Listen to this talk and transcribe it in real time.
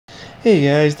Hey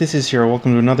guys, this is here.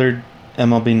 Welcome to another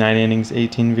MLB 9 Innings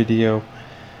 18 video.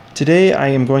 Today I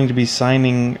am going to be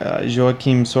signing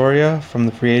Joakim Soria from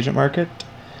the free agent market.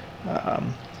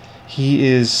 Um, he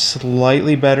is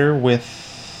slightly better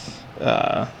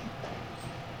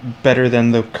better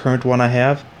than the current one I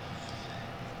have,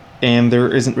 and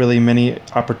there isn't really many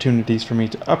opportunities for me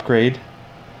to upgrade.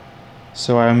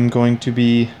 So I'm going to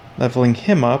be leveling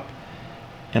him up,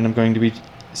 and I'm going to be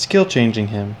skill changing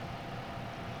him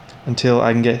until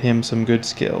I can get him some good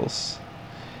skills.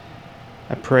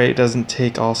 I pray it doesn't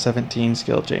take all 17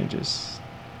 skill changes.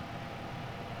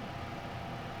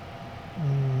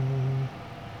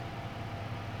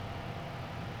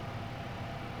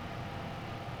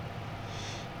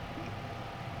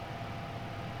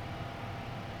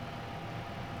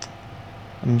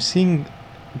 I'm seeing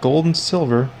gold and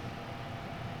silver.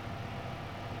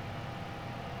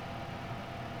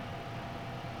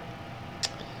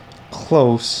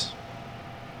 Close.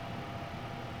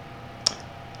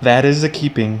 That is a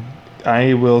keeping.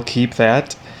 I will keep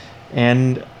that,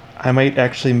 and I might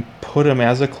actually put him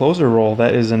as a closer role.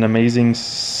 That is an amazing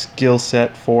skill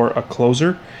set for a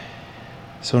closer.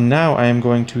 So now I am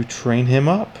going to train him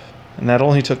up, and that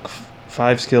only took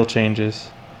 5 skill changes.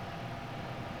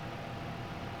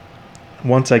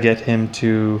 Once I get him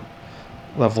to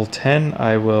level 10,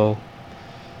 I will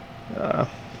uh,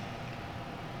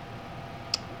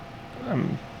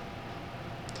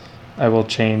 I will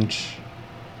change.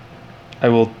 I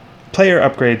will player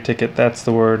upgrade ticket. That's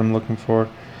the word I'm looking for.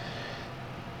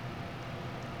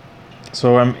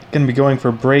 So I'm going to be going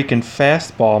for break and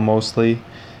fastball mostly,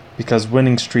 because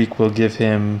winning streak will give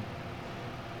him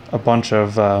a bunch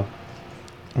of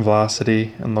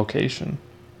velocity and location.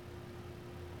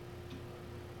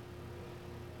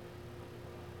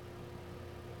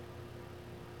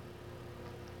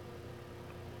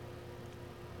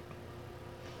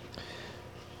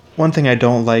 One thing I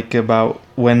don't like about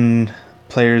when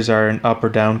players are in up or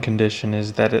down condition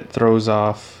is that it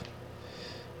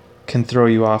can throw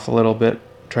you off a little bit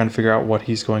trying to figure out what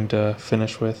he's going to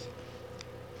finish with.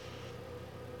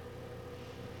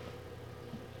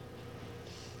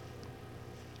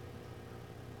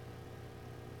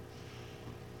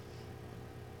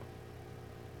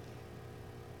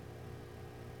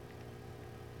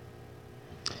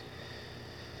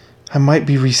 I might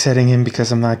be resetting him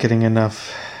because I'm not getting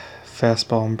enough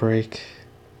fastball and break.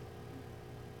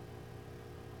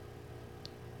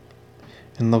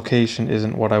 And location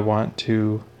isn't what I want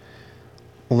to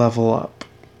level up.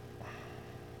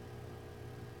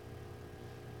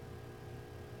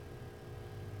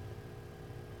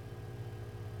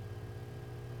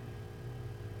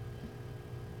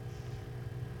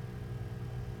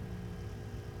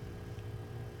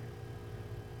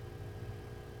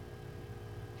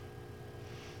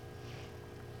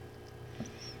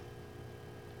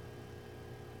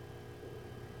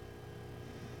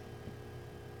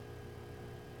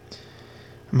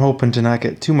 I'm hoping to not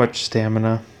get too much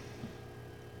stamina.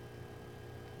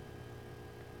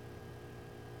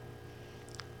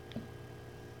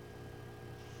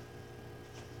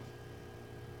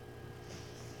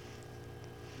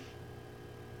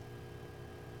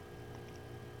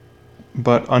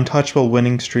 But untouchable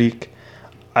winning streak,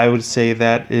 I would say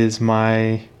that is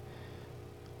my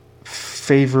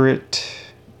favorite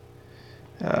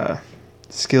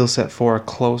skill set for a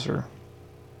closer.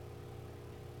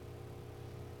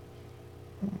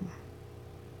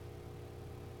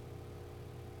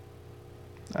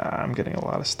 I'm getting a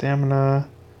lot of stamina.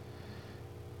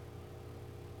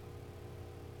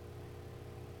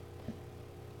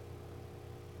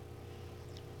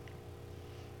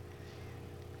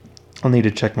 I'll need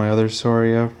to check my other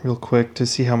Soria real quick to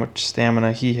see how much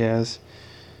stamina he has.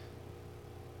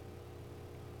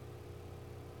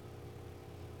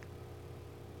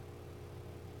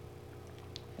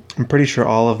 I'm pretty sure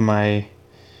all of my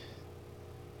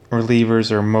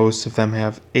relievers, or most of them,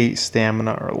 have 8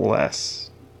 stamina or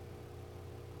less.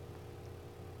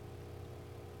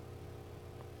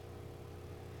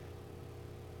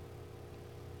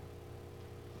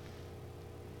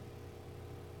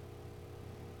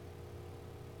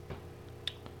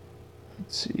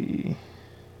 Let's see.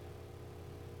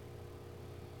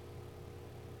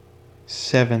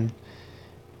 7.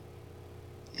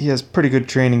 He has pretty good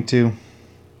training too.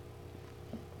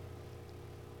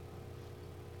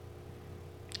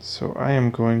 So I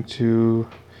am going to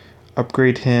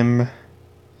upgrade him .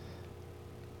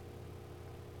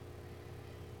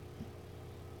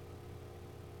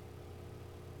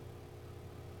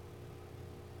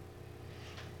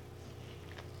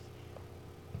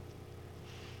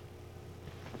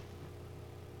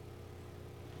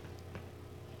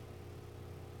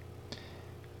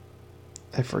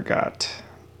 I forgot.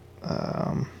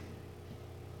 I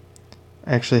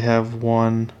actually have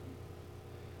one.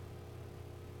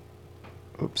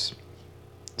 Oops.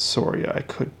 Soria I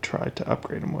could try to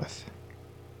upgrade him with.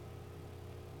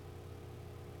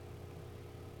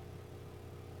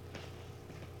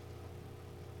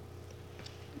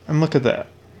 And look at that.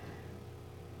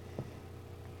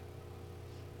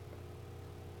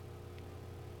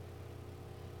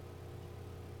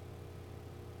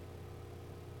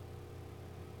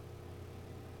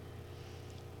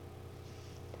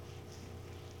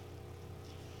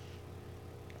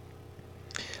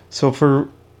 So for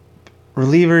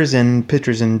relievers and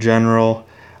pitchers in general,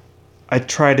 I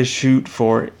try to shoot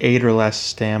for 8 or less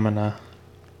stamina,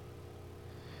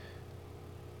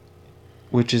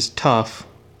 which is tough,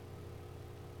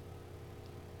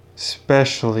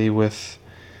 especially with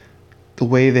the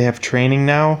way they have training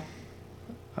now.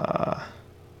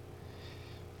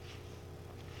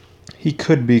 He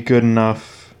could be good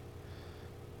enough.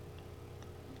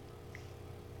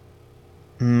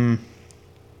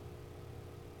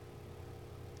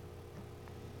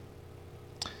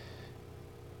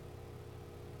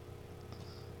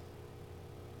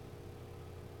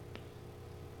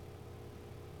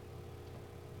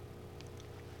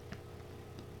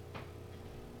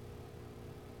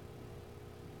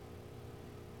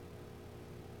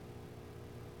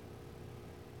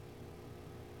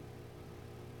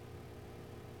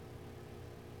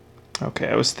 Okay,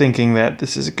 I was thinking that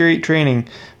this is a great training,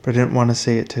 but I didn't want to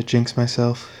say it to jinx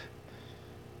myself.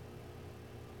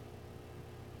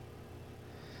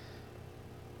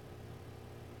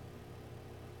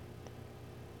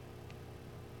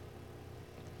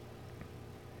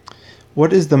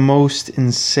 What is the most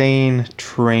insane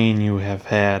train you have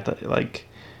had? Like,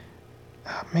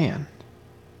 oh man.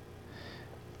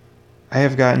 I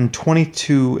have gotten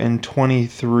 22 and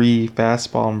 23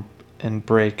 fastball and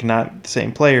break, not the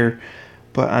same player,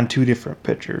 but on 2 different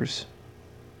pitchers.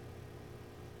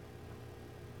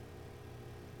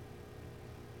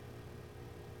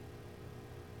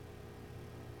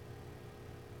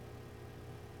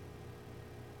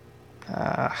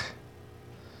 Ah.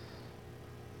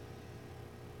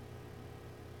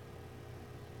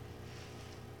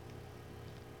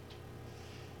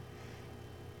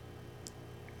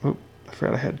 Oop, I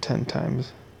forgot I had 10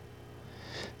 times.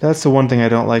 That's the one thing I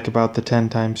don't like about the 10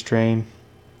 times train,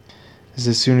 is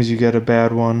as soon as you get a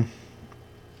bad one.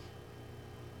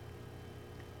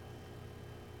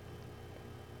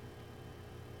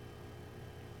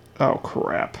 Oh,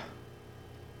 crap.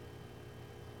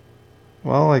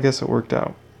 Well, I guess it worked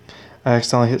out. I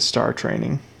accidentally hit star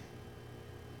training.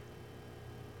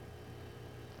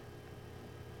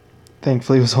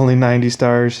 Thankfully, it was only 90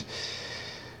 stars.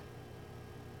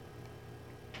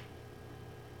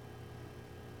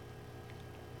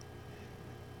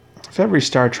 If every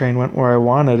star train went where I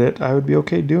wanted it, I would be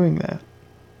okay doing that.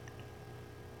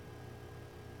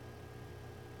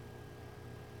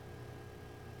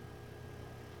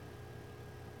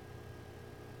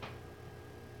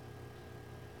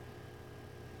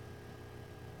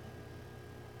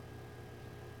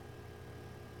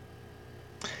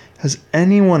 Has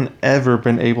anyone ever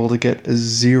been able to get a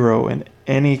 0 in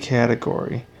any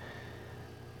category?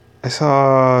 I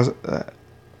saw,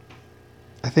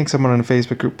 I think someone in a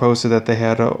Facebook group posted that they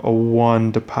had a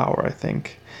 1 to power, I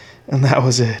think. And that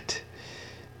was it.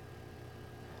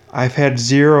 I've had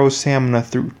 0 stamina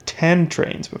through 10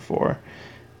 trains before,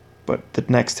 but the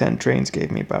next 10 trains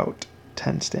gave me about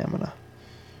 10 stamina.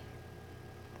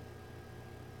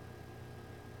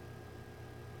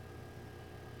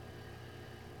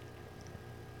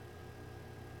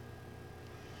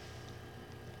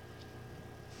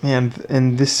 Man,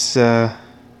 and this, I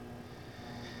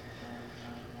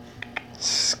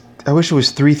wish it was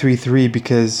 333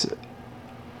 because,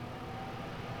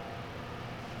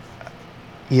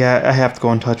 yeah, I have to go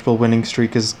untouchable winning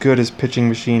streak. As good as pitching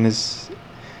machine is,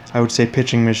 I would say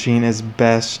pitching machine is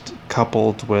best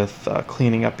coupled with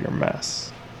cleaning up your mess.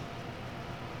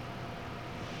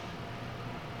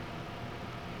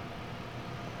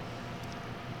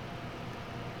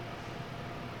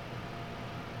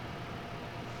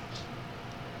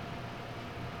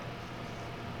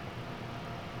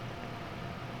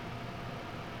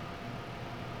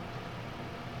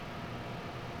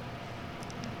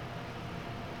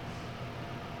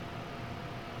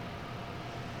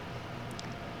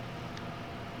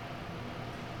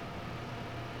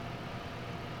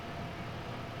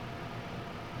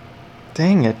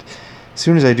 Dang it. As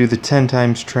soon as I do the 10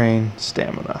 times train,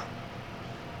 stamina.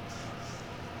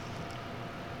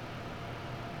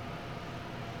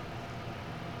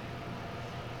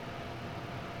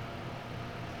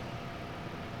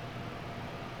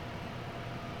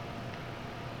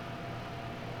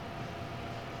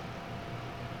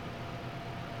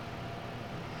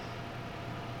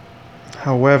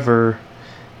 However,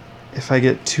 if I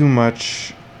get too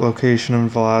much location and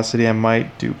velocity, I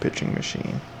might do pitching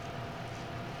machine.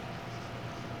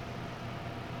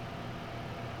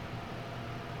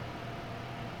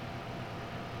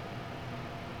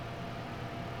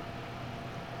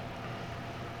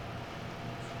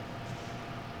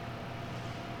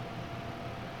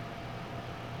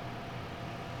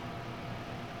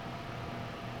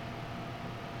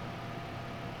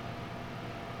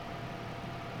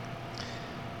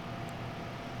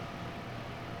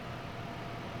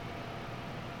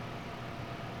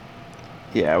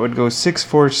 Yeah, I would go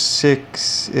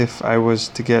 646 if I was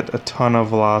to get a ton of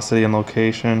velocity and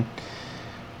location.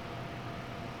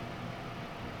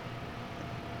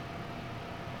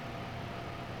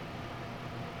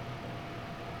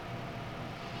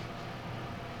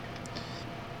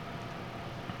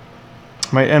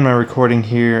 I might end my recording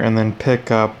here and then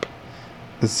pick up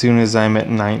as soon as I'm at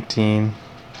 19.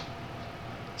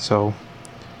 So,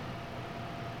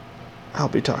 I'll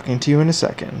be talking to you in a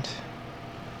second.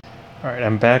 Alright,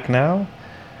 I'm back now.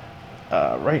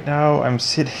 Right now I'm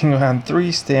sitting on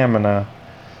 3 stamina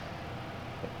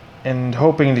and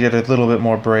hoping to get a little bit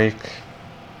more break,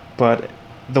 but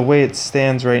the way it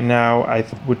stands right now, I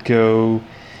would go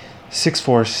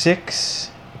 646.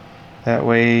 That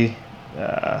way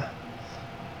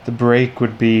the break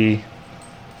would be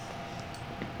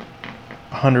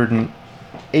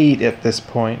 108 at this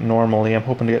point normally. I'm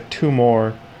hoping to get 2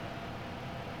 more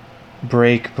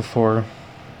break before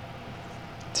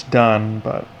it's done,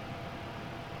 but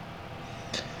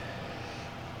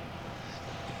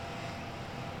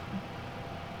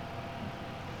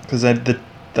because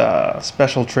the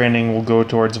special training will go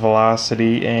towards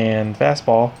velocity and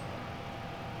fastball.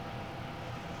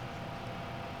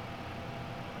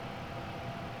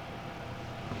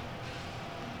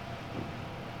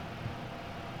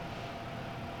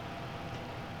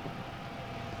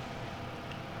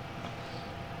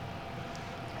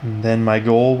 And then my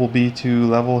goal will be to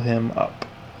level him up.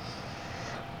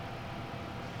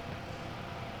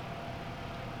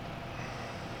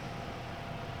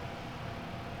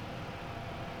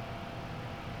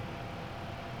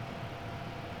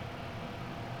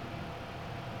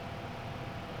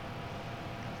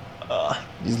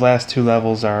 These last 2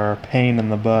 levels are a pain in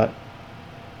the butt.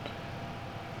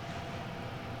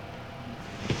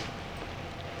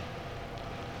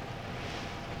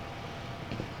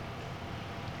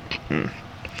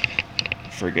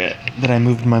 Forget that I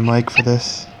moved my mic for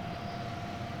this.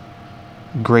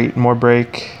 Great, more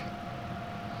break.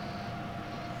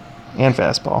 And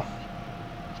fastball.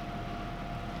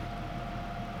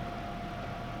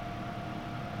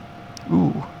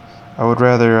 Ooh, I would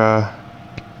rather, I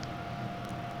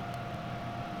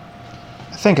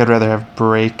think I'd rather have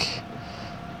break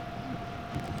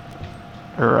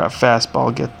or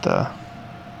fastball get the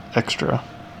extra.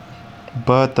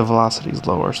 But the velocity is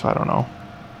lower, so I don't know.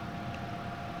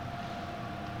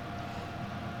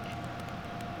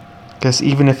 Guess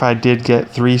even if I did get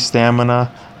 3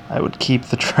 stamina, I would keep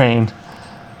the train.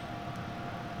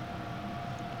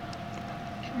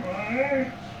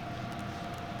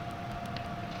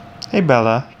 Hey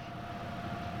Bella.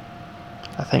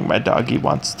 I think my doggy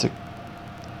wants to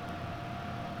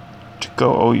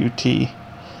go OUT.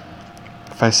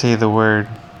 If I say the word,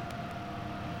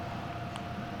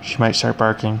 she might start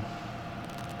barking.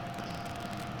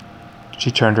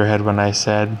 She turned her head when I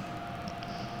said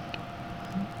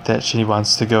that she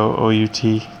wants to go OUT.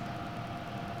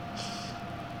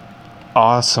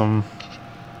 Awesome.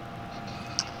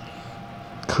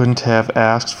 Couldn't have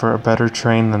asked for a better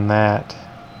train than that.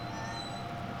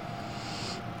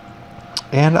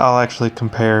 And I'll actually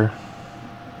compare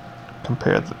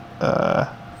the,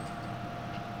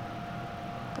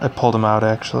 I pulled him out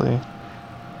actually.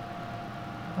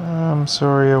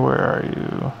 Soria, where are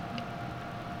you?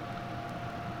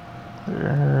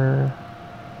 There.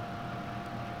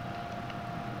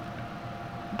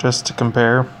 Just to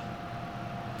compare.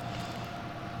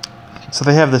 So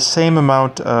they have the same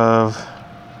amount of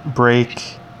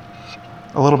break,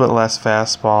 a little bit less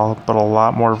fastball, but a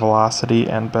lot more velocity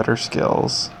and better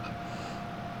skills.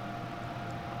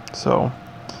 So,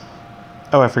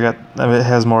 oh, I forgot, it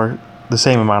has the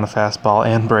same amount of fastball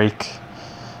and break.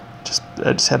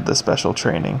 I just had the special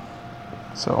training.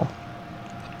 So,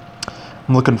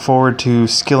 I'm looking forward to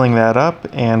skilling that up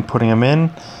and putting him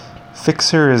in.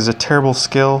 Fixer is a terrible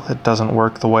skill. It doesn't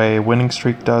work the way Winning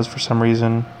Streak does for some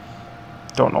reason.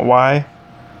 Don't know why,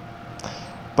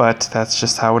 but that's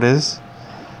just how it is.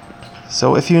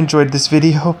 So if you enjoyed this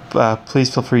video,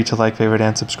 please feel free to like, favorite,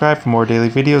 and subscribe for more daily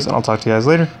videos, and I'll talk to you guys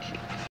later.